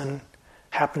Wilson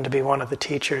happened to be one of the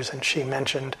teachers, and she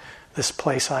mentioned this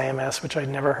place IMS, which I'd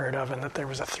never heard of, and that there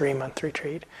was a 3-month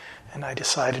retreat. And I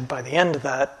decided by the end of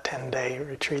that 10-day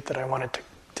retreat that I wanted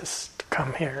to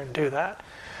come here and do that.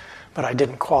 But I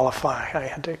didn't qualify. I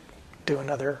had to do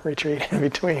another retreat in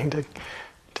between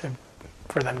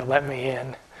for them to let me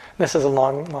in. This is a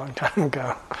long, long time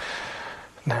ago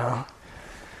now.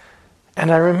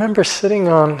 And I remember sitting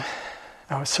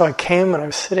so I came and I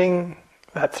was sitting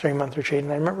that 3-month retreat,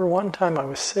 and I remember one time I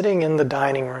was sitting in the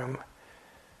dining room.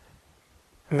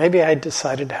 Maybe I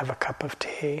decided to have a cup of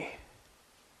tea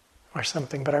or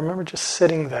something, but I remember just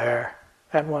sitting there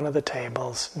at one of the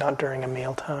tables, not during a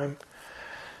mealtime,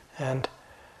 and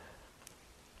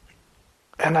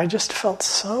I just felt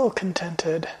so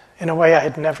contented in a way I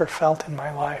had never felt in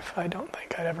my life. I don't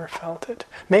think I'd ever felt it.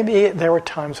 Maybe there were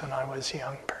times when I was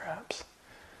young, perhaps.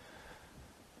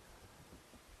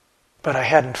 But I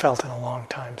hadn't felt in a long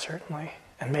time, certainly,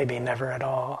 and maybe never at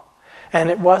all.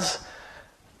 And there was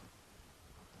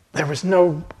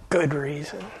no good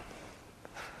reason.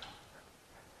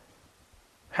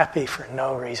 Happy for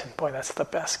no reason. Boy, that's the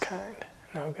best kind.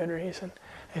 No good reason.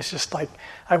 It's just like,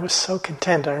 I was so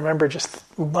content. I remember just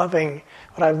loving,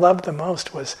 what I loved the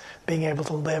most was being able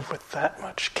to live with that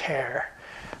much care,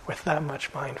 with that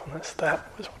much mindfulness. That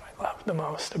was what I loved the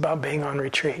most about being on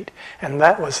retreat. And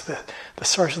that was the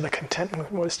source of the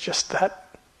contentment, was just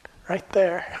that right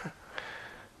there.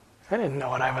 I didn't know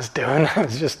what I was doing. I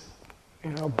was just,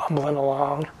 bumbling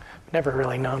along. Never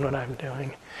really known what I'm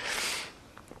doing.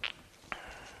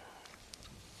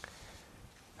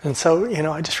 And so,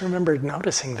 I just remembered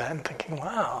noticing that and thinking,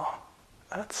 wow,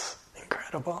 that's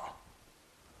incredible.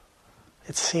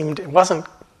 It wasn't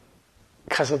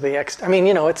because of the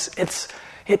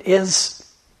it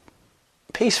is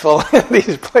peaceful in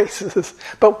these places,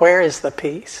 but where is the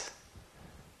peace?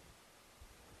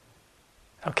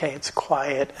 Okay, it's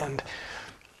quiet and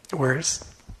we're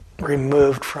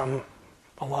removed from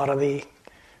a lot of the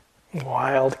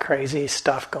wild, crazy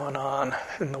stuff going on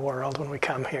in the world when we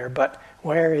come here, but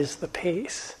where is the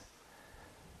peace?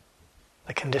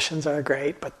 The conditions are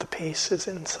great, but the peace is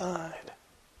inside.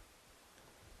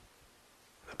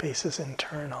 The peace is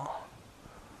internal.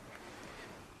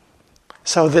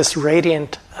 So this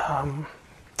radiant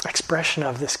expression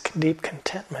of this deep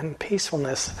contentment and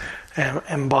peacefulness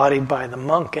embodied by the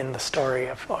monk in the story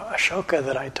of Ashoka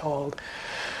that I told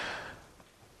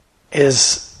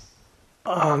is,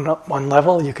 on one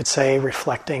level, you could say,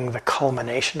 reflecting the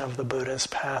culmination of the Buddha's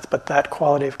path, but that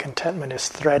quality of contentment is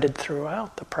threaded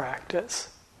throughout the practice.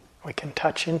 We can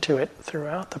touch into it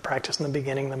throughout the practice, in the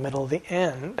beginning, the middle, the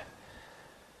end.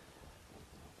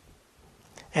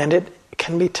 And it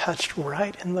can be touched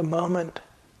right in the moment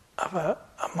of a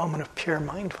moment of pure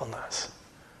mindfulness.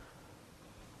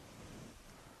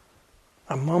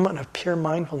 A moment of pure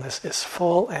mindfulness is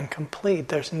full and complete.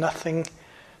 There's nothing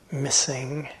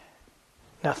missing,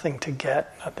 nothing to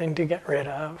get rid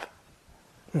of,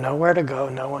 nowhere to go,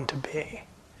 no one to be.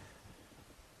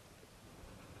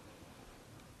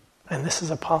 And this is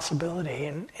a possibility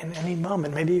in any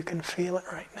moment. Maybe you can feel it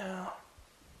right now.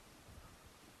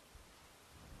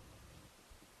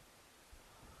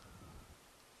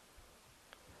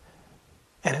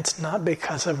 And it's not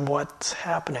because of what's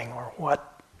happening or what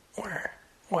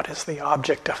is the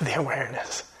object of the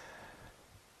awareness.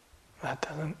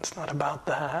 It's not about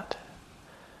that.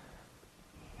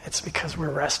 It's because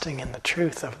we're resting in the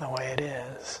truth of the way it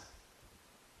is.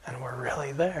 And we're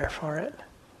really there for it.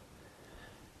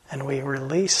 And we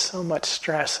release so much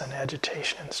stress and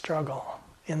agitation and struggle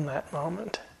in that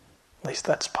moment. At least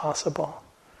that's possible.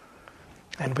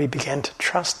 And we begin to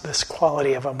trust this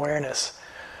quality of awareness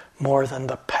more than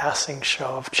the passing show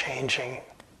of changing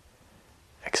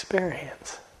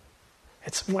experience.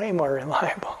 It's way more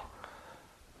reliable.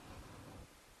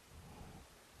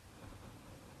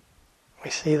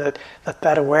 We see that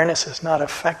awareness is not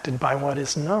affected by what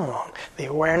is known. The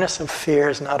awareness of fear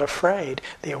is not afraid.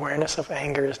 The awareness of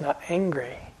anger is not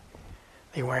angry.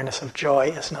 The awareness of joy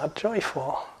is not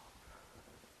joyful.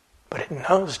 But it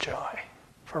knows joy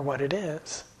for what it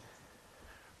is.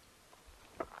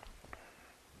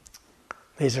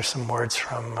 These are some words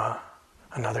from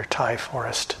another Thai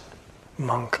forest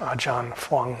monk, Ajahn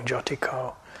Phuong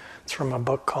Jotiko. It's from a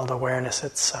book called Awareness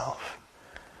Itself.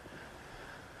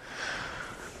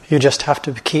 You just have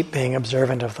to keep being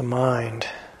observant of the mind,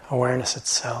 awareness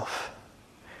itself.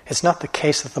 It's not the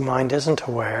case that the mind isn't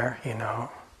aware,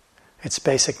 Its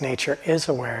basic nature is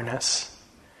awareness.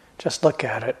 Just look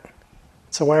at it.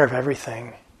 It's aware of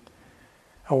everything.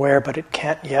 Aware, but it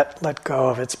can't yet let go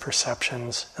of its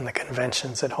perceptions and the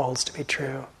conventions it holds to be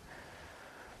true.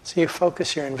 So you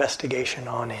focus your investigation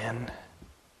on in.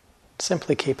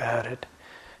 Simply keep at it.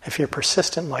 If you're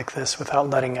persistent like this without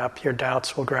letting up, your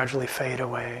doubts will gradually fade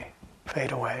away.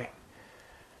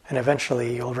 And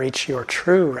eventually you'll reach your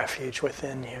true refuge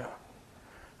within you.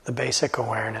 The basic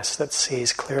awareness that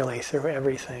sees clearly through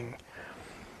everything.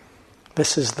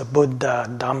 This is the Buddha,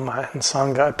 Dhamma, and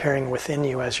Sangha appearing within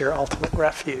you as your ultimate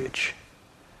refuge.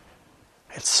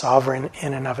 It's sovereign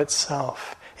in and of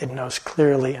itself. It knows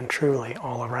clearly and truly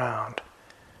all around.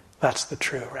 That's the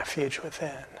true refuge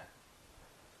within.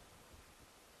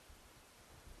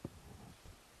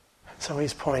 So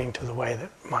he's pointing to the way that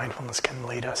mindfulness can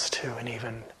lead us to an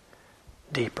even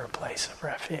deeper place of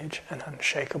refuge, an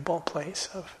unshakable place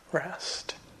of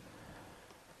rest.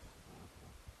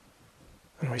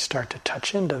 And we start to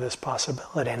touch into this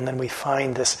possibility, and then we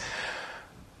find this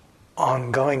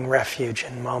ongoing refuge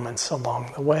in moments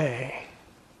along the way.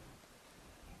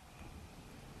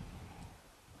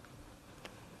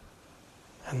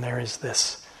 And there is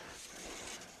this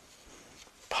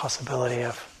possibility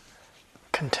of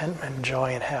contentment,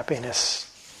 joy, and happiness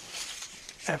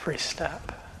every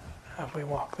step as we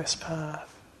walk this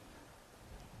path.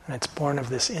 And it's born of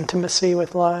this intimacy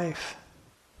with life.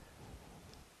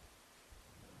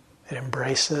 It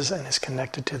embraces and is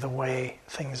connected to the way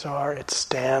things are. It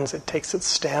takes its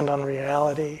stand on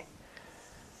reality.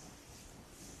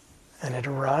 And it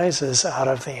arises out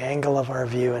of the angle of our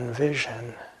view and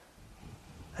vision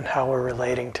and how we're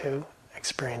relating to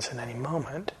experience in any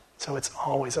moment. So it's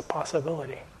always a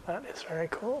possibility. That is very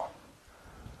cool.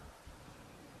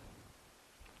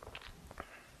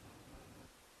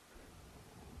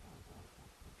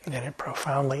 And it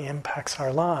profoundly impacts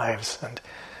our lives. And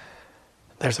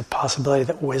there's a possibility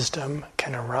that wisdom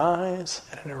can arise,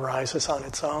 and it arises on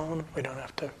its own. We don't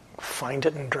have to find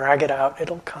it and drag it out.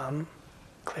 It'll come.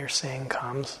 Clear seeing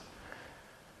comes.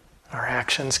 Our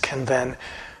actions can then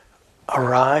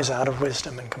arise out of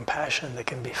wisdom and compassion. They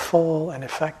can be full and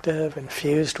effective,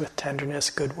 infused with tenderness,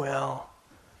 goodwill,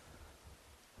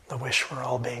 the wish for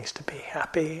all beings to be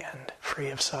happy and free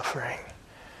of suffering.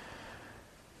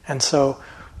 And so,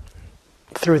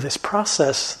 through this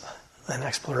process, an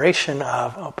exploration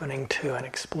of opening to and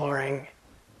exploring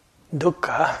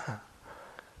dukkha,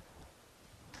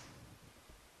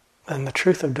 and the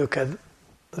truth of dukkha,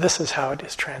 this is how it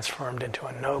is transformed into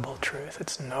a noble truth.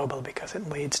 It's noble because it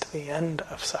leads to the end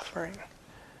of suffering.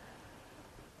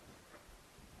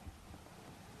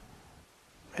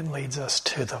 It leads us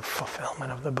to the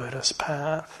fulfillment of the Buddha's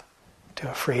path, to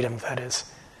a freedom that is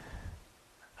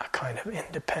a kind of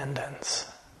independence,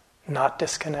 not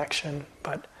disconnection,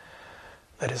 but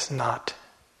that is not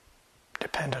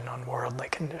dependent on worldly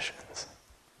conditions.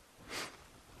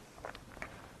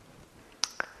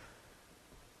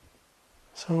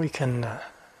 So we can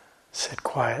sit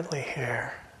quietly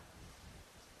here,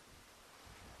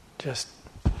 just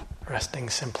resting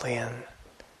simply in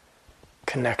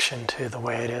connection to the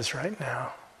way it is right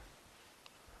now.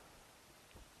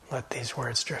 Let these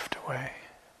words drift away.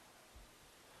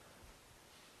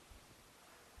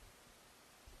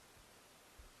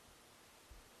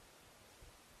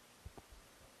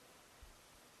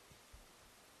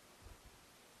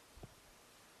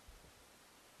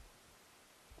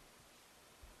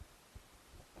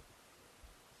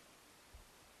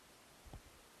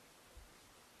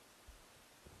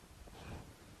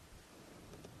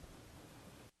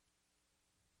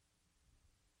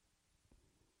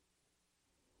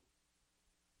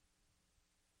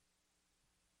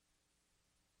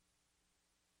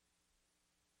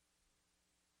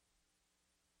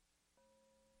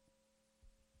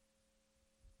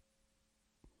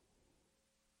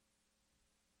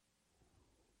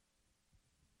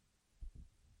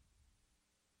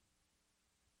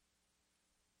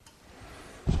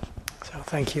 So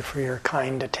thank you for your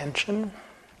kind attention.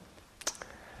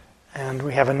 And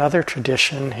we have another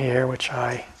tradition here which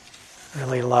I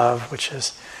really love, which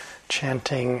is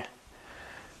chanting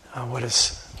what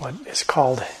is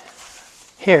called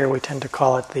here, we tend to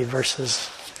call it the verses,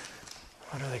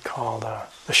 what are they called?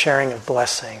 The sharing of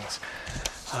blessings.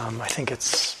 I think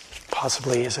it's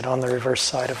possibly, is it on the reverse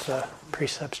side of the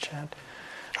precepts chant?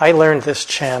 I learned this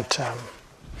chant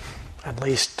at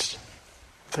least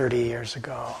 30 years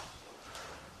ago.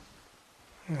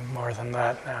 More than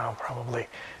that now, probably.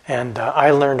 And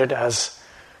I learned it as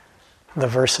the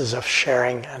verses of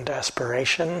sharing and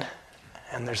aspiration.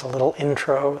 And there's a little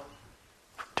intro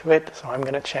to it, so I'm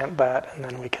going to chant that, and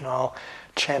then we can all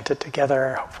chant it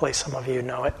together. Hopefully some of you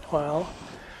know it well.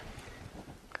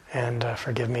 And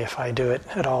forgive me if I do it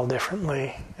at all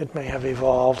differently. It may have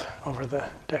evolved over the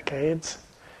decades.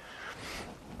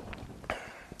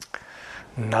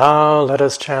 Now let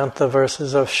us chant the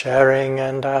verses of sharing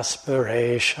and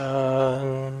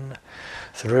aspiration.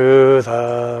 Through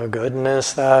the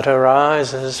goodness that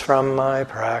arises from my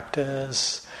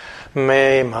practice,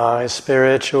 may my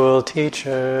spiritual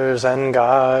teachers and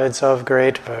guides of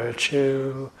great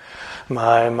virtue,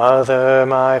 my mother,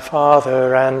 my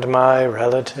father, and my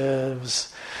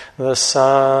relatives, the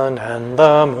sun and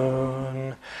the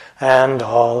moon, and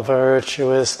all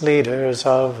virtuous leaders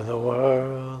of the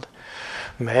world,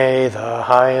 may the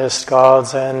highest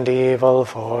gods and evil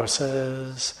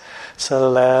forces,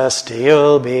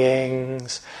 celestial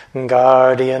beings,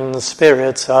 guardian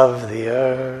spirits of the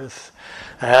earth,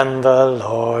 and the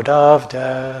Lord of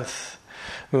death,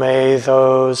 may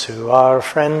those who are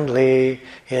friendly,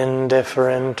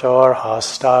 indifferent, or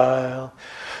hostile,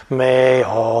 may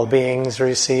all beings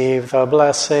receive the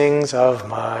blessings of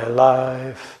my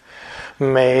life.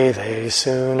 May they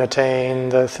soon attain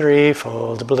the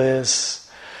threefold bliss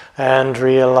and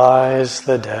realize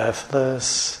the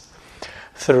deathless.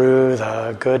 Through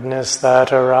the goodness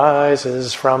that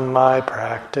arises from my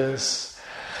practice,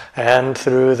 and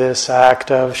through this act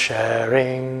of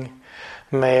sharing,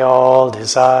 may all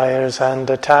desires and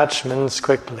attachments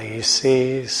quickly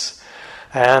cease,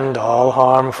 and all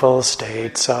harmful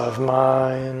states of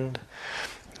mind,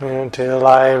 until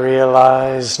I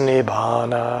realize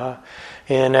Nibbana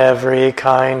in every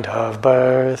kind of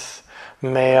birth.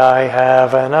 May I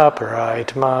have an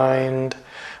upright mind,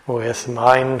 with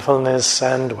mindfulness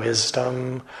and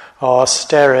wisdom,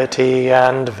 austerity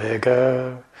and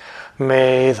vigor.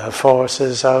 May the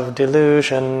forces of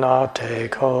delusion not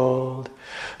take hold,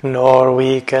 nor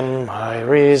weaken my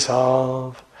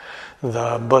resolve.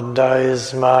 The Buddha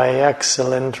is my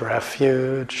excellent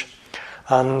refuge.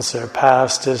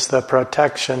 Unsurpassed is the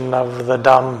protection of the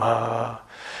Dhamma.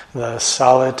 The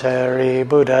solitary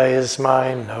Buddha is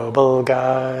my noble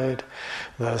guide.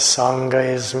 The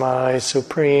Sangha is my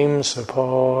supreme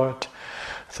support.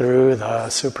 Through the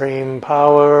supreme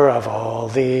power of all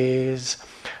these,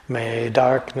 may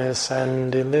darkness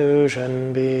and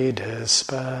illusion be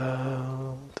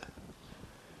dispelled.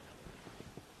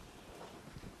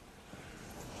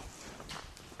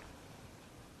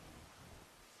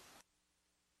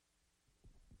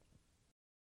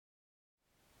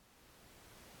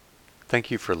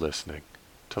 Thank you for listening.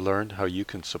 To learn how you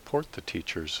can support the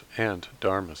teachers and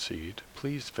Dharma Seed,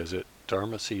 please visit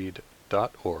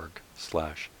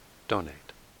dharmaseed.org/donate.